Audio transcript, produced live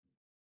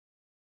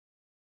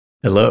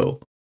Hello.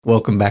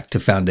 Welcome back to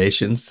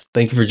Foundations.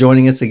 Thank you for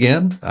joining us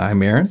again.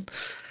 I'm Aaron.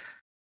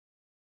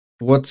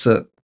 What's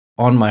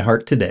on my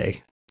heart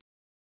today?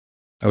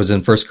 I was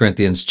in 1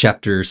 Corinthians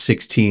chapter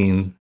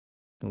 16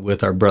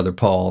 with our brother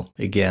Paul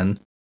again.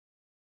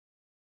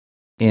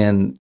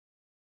 And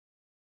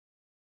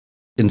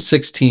in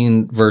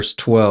 16 verse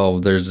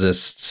 12, there's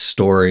this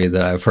story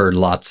that I've heard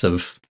lots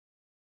of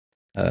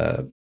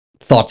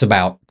thoughts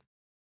about.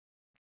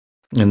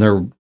 And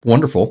they're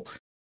wonderful.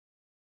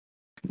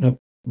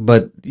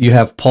 But you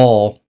have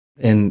Paul,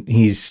 and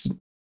he's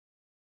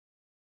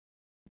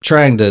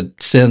trying to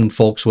send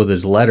folks with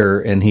his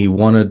letter, and he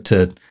wanted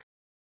to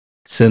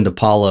send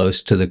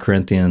Apollos to the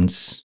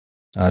Corinthians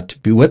to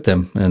be with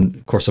them. And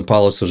of course,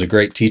 Apollos was a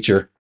great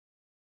teacher.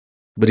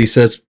 But he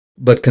says,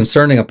 "But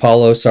concerning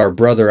Apollos, our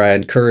brother, I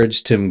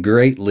encouraged him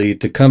greatly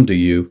to come to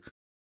you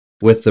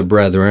with the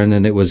brethren,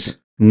 and it was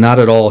not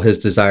at all his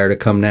desire to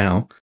come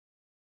now,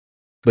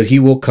 but he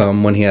will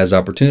come when he has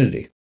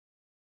opportunity.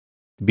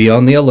 Be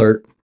on the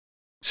alert,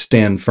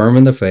 stand firm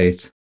in the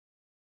faith,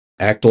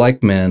 act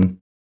like men,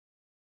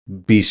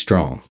 be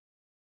strong.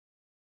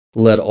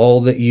 Let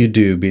all that you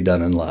do be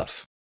done in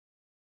love."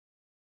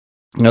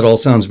 That all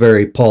sounds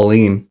very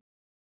Pauline.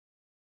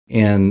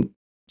 And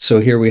so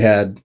here we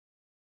had,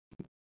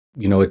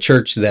 a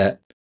church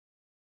that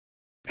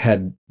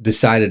had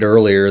decided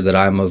earlier that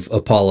I'm of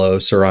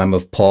Apollos or I'm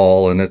of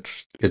Paul. And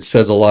it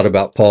says a lot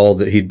about Paul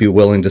that he'd be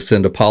willing to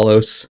send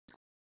Apollos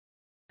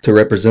to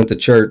represent the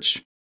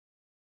church.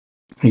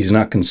 He's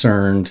not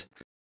concerned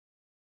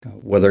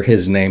whether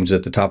his name's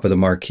at the top of the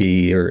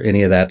marquee or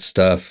any of that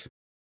stuff.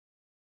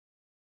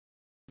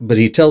 But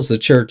he tells the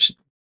church,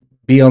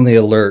 be on the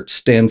alert,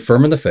 stand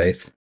firm in the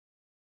faith,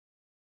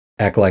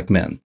 act like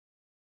men.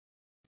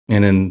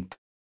 And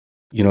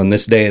in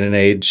this day and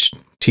age,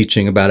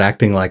 teaching about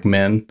acting like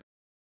men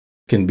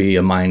can be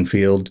a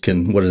minefield.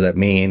 What does that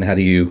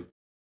mean?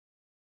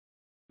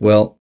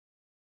 Well,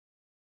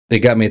 it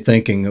got me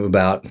thinking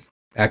about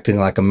acting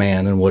like a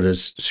man and what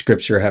does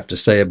Scripture have to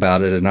say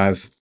about it. And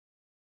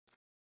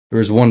there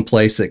was one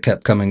place that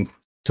kept coming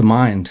to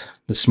mind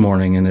this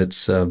morning, and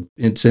it's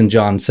in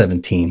John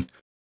 17.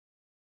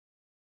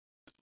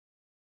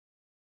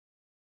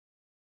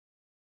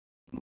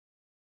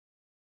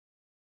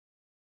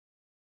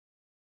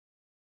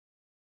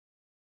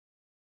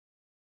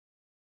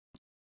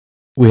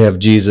 We have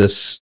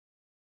Jesus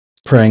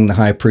praying the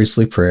high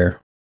priestly prayer.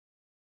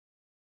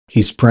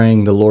 He's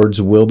praying the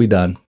Lord's will be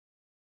done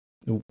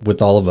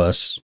with all of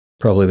us,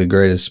 probably the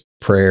greatest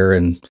prayer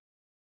in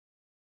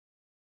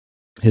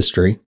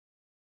history.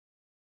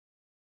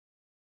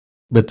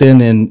 But then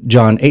in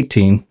John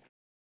 18,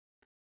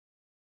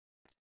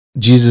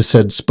 Jesus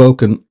had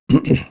spoken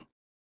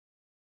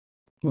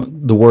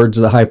the words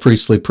of the high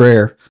priestly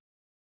prayer.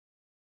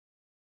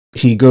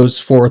 He goes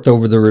forth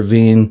over the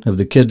ravine of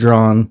the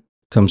Kidron,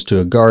 comes to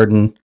a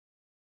garden,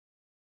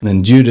 and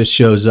then Judas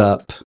shows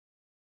up,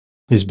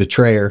 his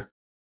betrayer.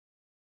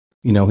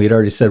 He'd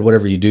already said,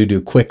 whatever you do,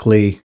 do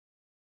quickly.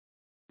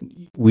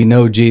 We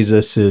know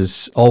Jesus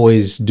is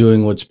always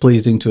doing what's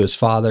pleasing to his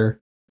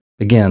Father.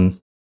 Again,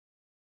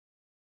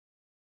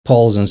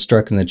 Paul's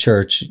instructing the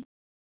church,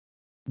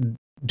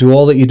 do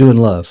all that you do in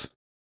love.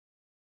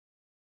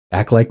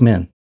 Act like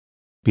men.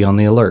 Be on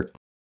the alert.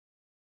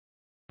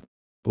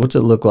 What's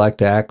it look like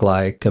to act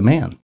like a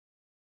man?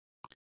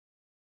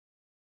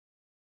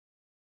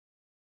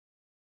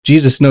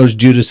 Jesus knows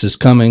Judas is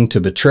coming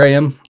to betray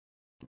him.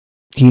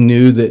 He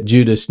knew that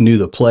Judas knew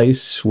the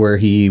place where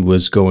he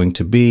was going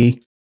to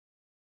be.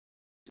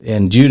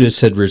 And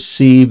Judas had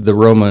received the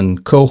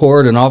Roman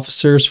cohort and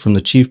officers from the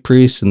chief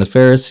priests and the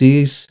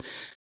Pharisees.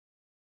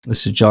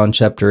 This is John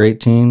chapter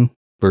 18,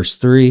 verse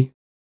 3.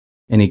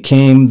 And he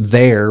came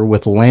there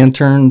with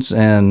lanterns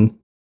and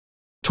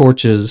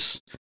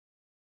torches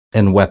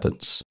and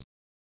weapons.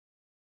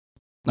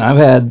 I've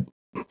had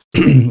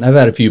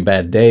a few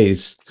bad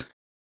days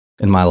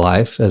in my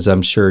life, as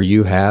I'm sure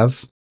you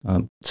have.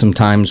 Some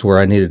times where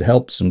I needed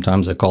help.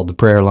 Sometimes I called the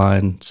prayer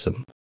line.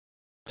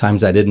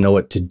 Sometimes I didn't know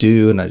what to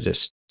do, and I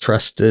just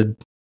trusted.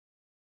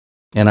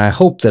 And I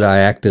hope that I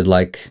acted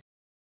like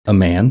a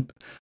man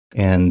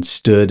and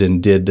stood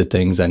and did the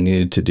things I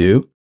needed to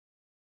do.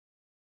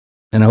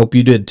 And I hope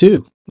you did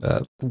too.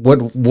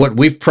 What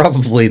we've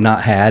probably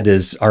not had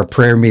is our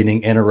prayer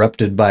meeting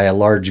interrupted by a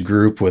large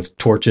group with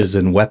torches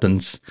and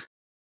weapons,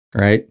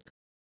 right?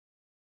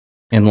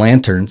 And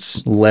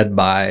lanterns led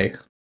by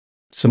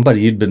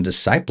somebody you'd been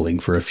discipling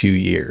for a few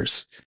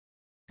years.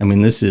 I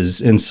mean, this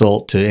is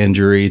insult to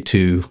injury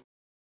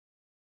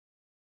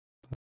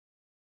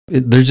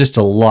there's just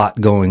a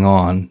lot going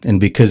on. And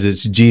because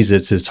it's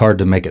Jesus, it's hard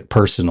to make it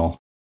personal.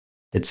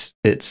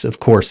 It's of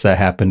course that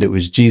happened. It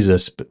was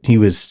Jesus, but he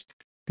was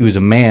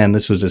a man.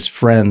 This was his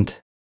friend.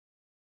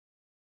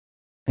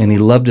 And he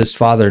loved his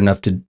Father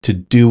enough to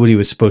do what he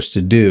was supposed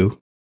to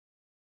do.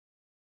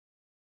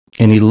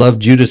 And he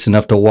loved Judas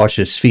enough to wash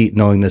his feet,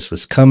 knowing this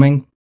was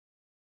coming.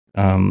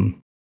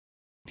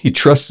 He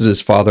trusted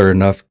his Father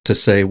enough to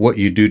say, what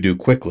you do, do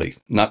quickly,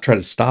 not try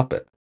to stop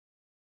it,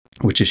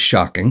 which is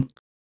shocking.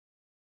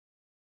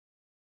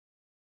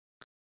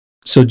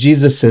 So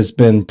Jesus has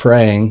been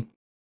praying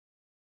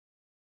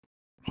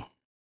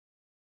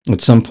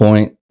at some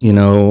point,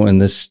 in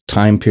this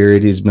time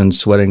period. He's been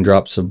sweating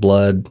drops of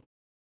blood.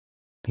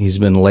 He's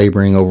been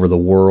laboring over the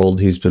world.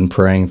 He's been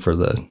praying for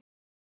the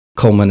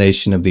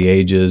culmination of the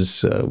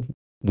ages,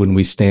 when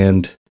we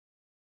stand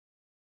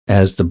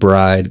as the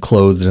bride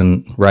clothed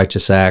in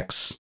righteous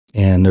acts,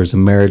 and there's a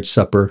marriage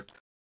supper,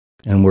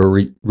 and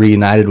we're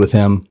reunited with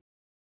him.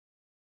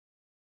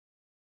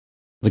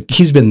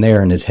 He's been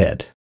there in his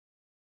head.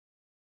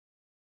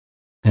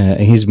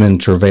 He's been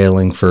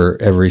travailing for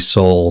every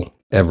soul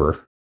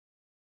ever.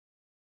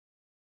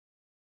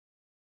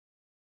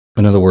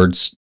 In other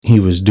words, he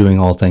was doing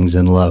all things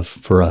in love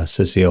for us,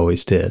 as he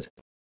always did.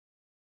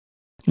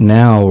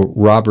 Now,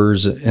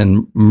 robbers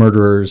and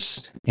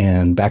murderers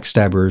and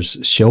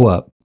backstabbers show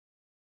up.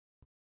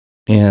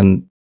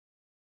 And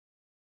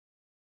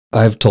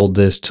I've told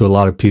this to a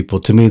lot of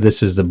people. To me,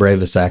 this is the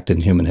bravest act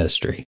in human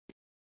history.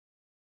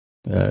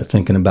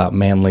 Thinking about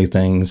manly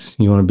things.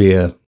 You want to be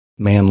a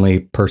manly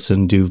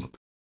person, do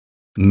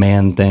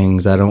man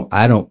things. I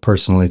don't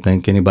personally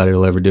think anybody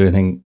will ever do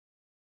anything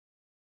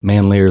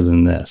manlier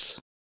than this.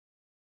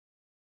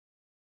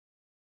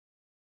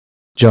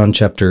 John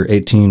chapter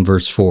 18,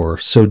 verse 4.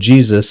 So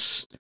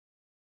Jesus,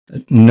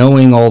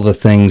 knowing all the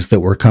things that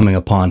were coming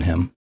upon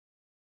him,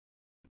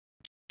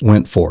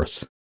 went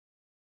forth.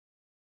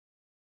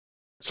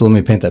 So let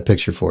me paint that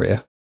picture for you.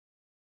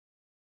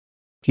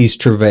 He's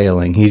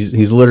travailing.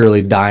 He's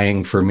literally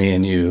dying for me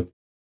and you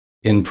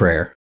in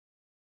prayer.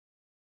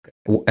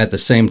 At the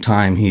same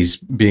time, he's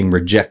being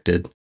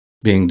rejected,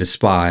 being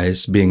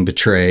despised, being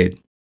betrayed.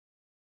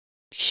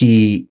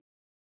 He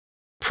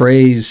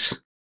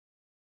prays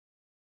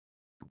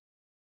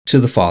to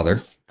the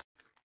Father.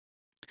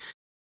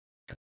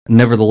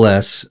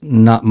 Nevertheless,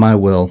 not my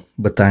will,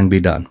 but thine be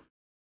done.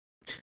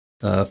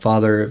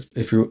 Father,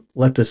 if you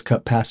let this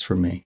cup pass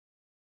from me,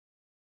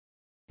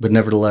 but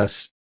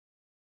nevertheless,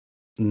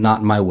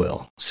 not my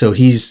will. So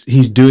he's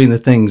doing the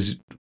things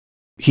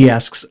he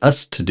asks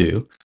us to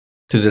do,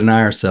 to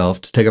deny ourselves,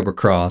 to take up a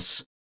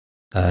cross,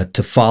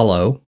 to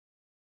follow,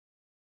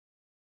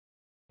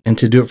 and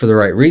to do it for the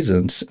right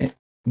reasons.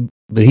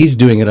 But he's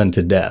doing it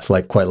unto death,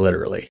 like quite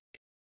literally.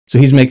 So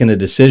he's making a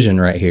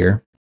decision right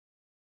here.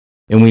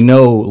 And we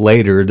know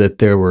later that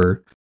there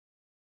were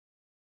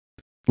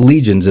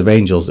legions of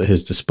angels at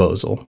his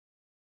disposal.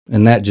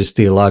 And that just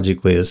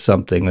theologically is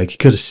something, like he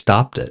could have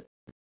stopped it.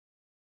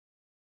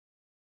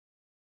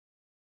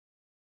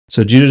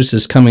 So Judas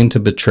is coming to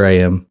betray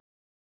him.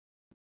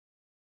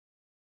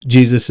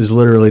 Jesus is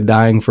literally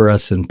dying for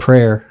us in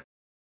prayer.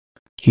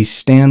 He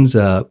stands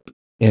up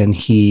and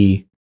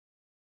he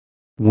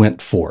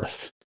went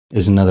forth,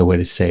 is another way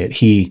to say it.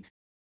 He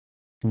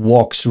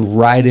walks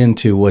right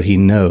into what he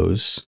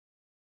knows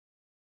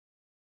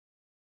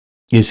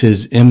is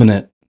his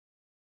imminent,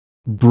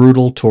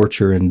 brutal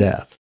torture and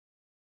death.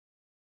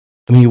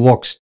 I mean, he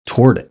walks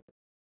toward it.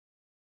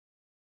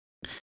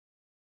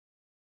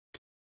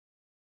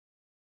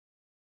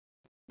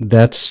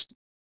 That's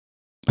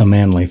a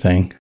manly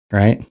thing,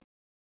 right?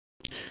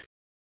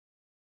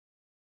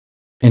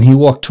 And he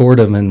walked toward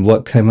him, and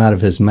what came out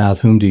of his mouth,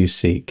 whom do you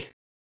seek?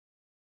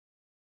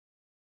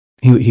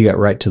 He got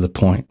right to the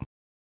point.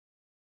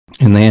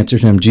 And they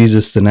answered him,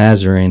 Jesus the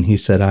Nazarene. He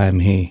said, I am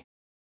he.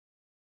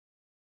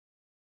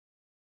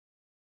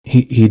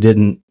 He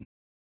didn't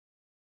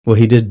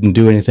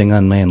do anything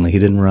unmanly. He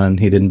didn't run.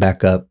 He didn't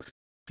back up.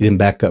 He didn't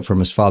back up from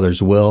his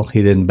Father's will.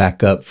 He didn't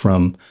back up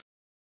from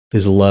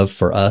his love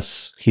for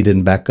us. He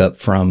didn't back up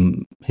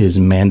from his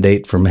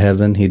mandate from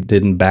heaven. He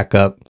didn't back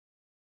up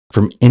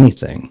from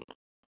anything.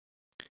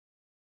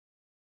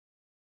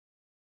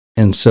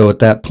 And so at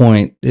that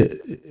point,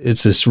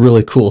 it's this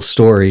really cool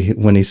story.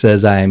 When he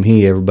says, I am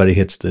he, everybody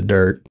hits the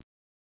dirt.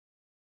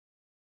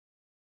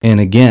 And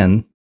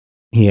again,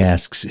 he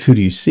asks, who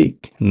do you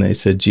seek? And they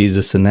said,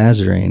 Jesus the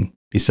Nazarene.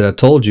 He said, I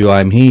told you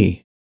I'm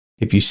he.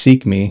 If you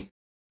seek me,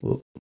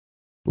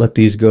 let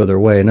these go their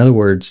way. In other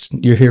words,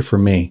 you're here for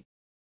me.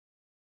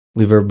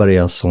 Leave everybody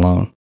else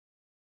alone.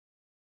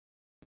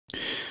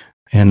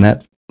 And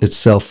that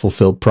itself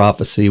fulfilled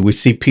prophecy. We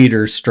see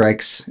Peter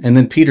strikes, and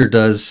then Peter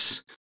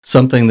does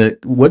something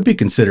that would be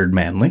considered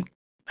manly,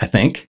 I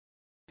think.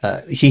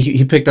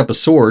 He picked up a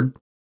sword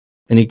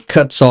and he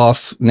cuts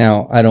off.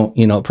 Now, I don't,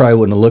 it probably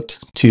wouldn't have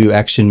looked too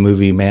action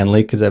movie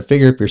manly, because I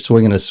figure if you're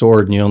swinging a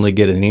sword and you only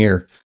get an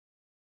ear,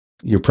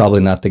 you're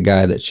probably not the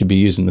guy that should be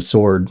using the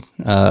sword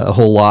a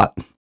whole lot.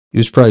 He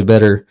was probably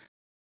better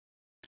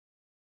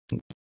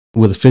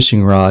with a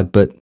fishing rod,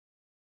 but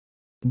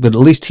at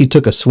least he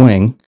took a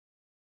swing,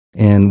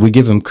 and we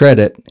give him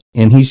credit,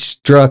 and he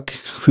struck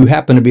who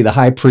happened to be the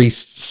high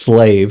priest's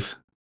slave,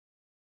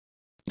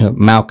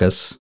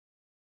 Malchus.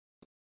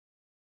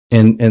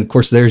 And of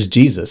course there's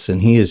Jesus,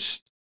 and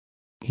he's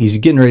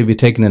getting ready to be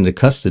taken into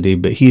custody,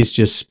 but he has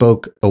just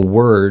spoke a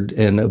word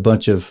and a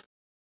bunch of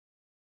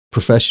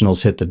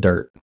professionals hit the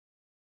dirt.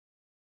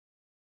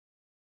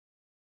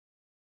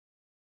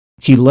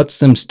 He lets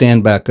them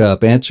stand back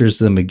up, answers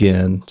them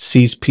again,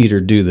 sees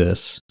Peter do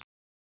this.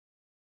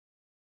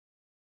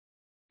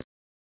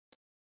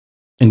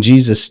 And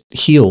Jesus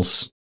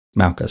heals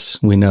Malchus,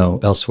 we know,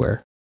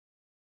 elsewhere.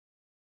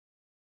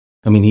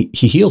 I mean,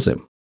 he heals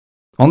him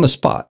on the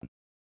spot.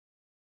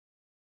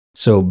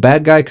 So,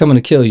 bad guy coming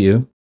to kill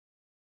you,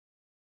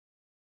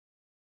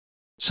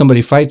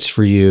 somebody fights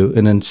for you,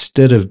 and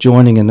instead of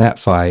joining in that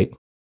fight,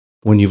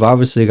 when you've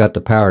obviously got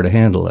the power to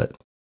handle it,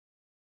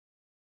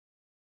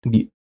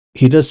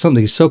 he does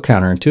something so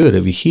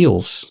counterintuitive. He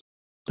heals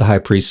the high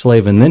priest's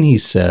slave, and then he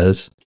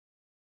says,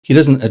 he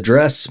doesn't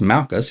address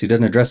Malchus, he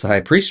doesn't address the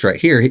high priest right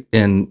here.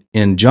 In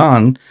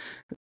John's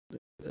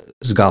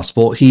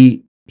gospel,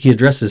 he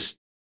addresses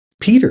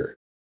Peter,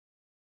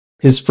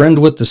 his friend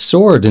with the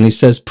sword, and he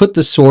says, put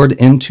the sword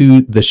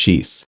into the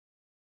sheath.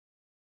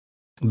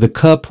 The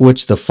cup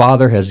which the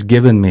Father has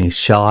given me,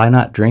 shall I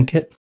not drink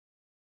it?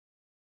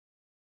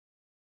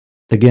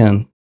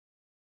 Again,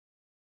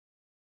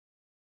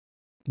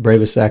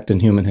 bravest act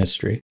in human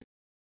history.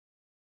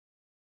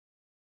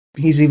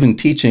 He's even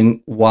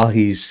teaching while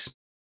he's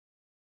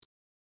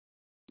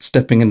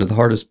stepping into the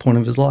hardest point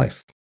of his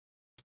life.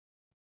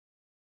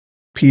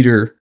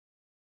 Peter,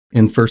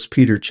 in 1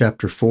 Peter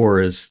chapter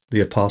 4, is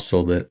the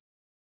apostle that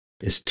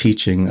is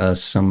teaching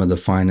us some of the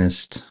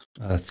finest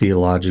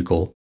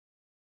theological,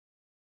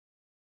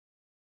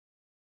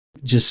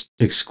 just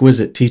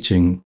exquisite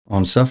teaching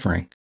on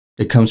suffering.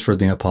 It comes from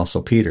the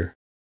apostle Peter.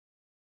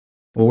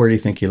 Well, where do you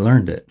think he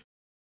learned it?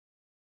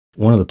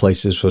 One of the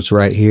places was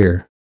right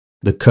here.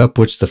 The cup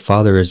which the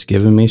Father has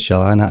given me,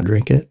 shall I not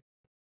drink it?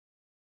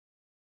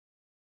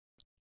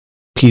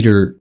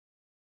 Peter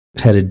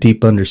had a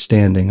deep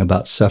understanding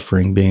about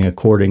suffering being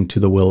according to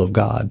the will of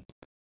God.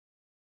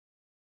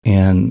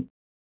 And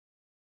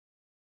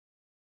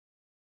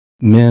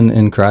men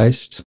in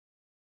Christ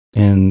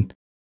and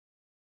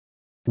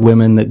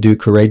women that do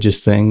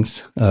courageous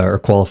things are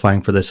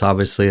qualifying for this,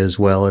 obviously, as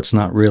well. It's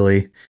not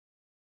really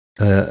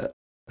a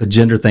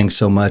gender thing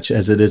so much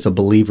as it is a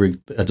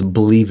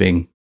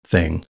believing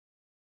thing.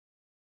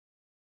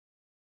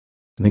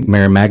 I think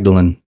Mary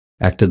Magdalene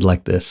acted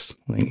like this.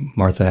 I think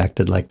Martha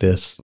acted like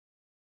this.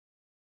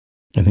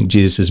 I think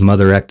Jesus'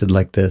 mother acted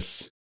like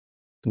this.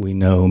 We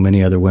know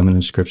many other women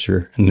in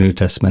Scripture in the New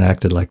Testament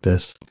acted like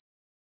this.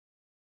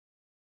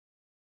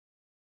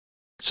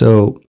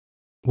 So,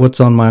 what's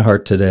on my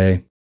heart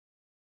today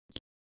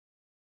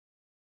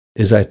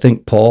is I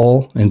think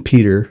Paul and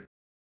Peter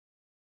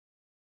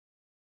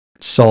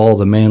saw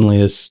the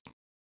manliest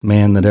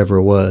man that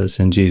ever was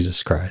in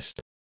Jesus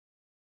Christ.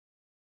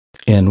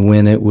 And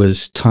when it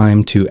was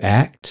time to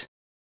act,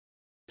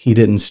 he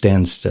didn't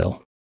stand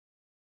still.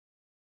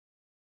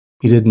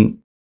 He didn't,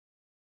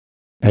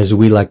 as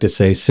we like to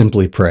say,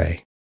 simply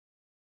pray.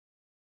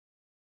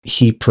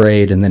 He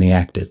prayed and then he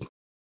acted.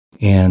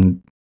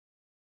 And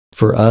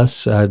for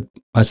us, I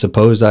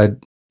suppose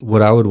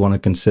what I would want to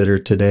consider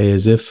today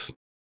is if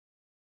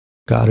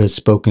God has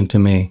spoken to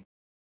me,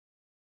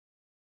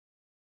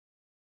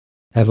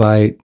 have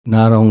I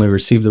not only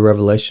received the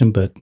revelation,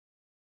 but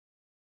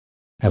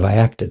have I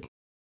acted?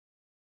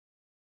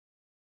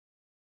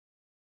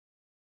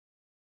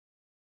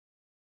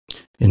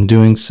 In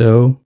doing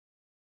so,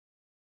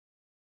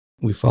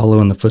 we follow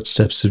in the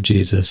footsteps of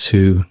Jesus,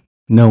 who,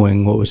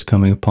 knowing what was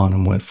coming upon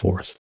him, went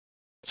forth.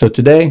 So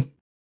today,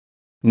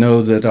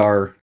 know that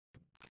our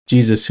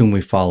Jesus whom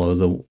we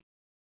follow,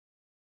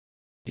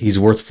 he's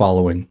worth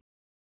following.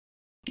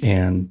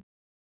 And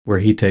where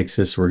he takes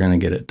us, we're going to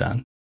get it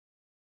done.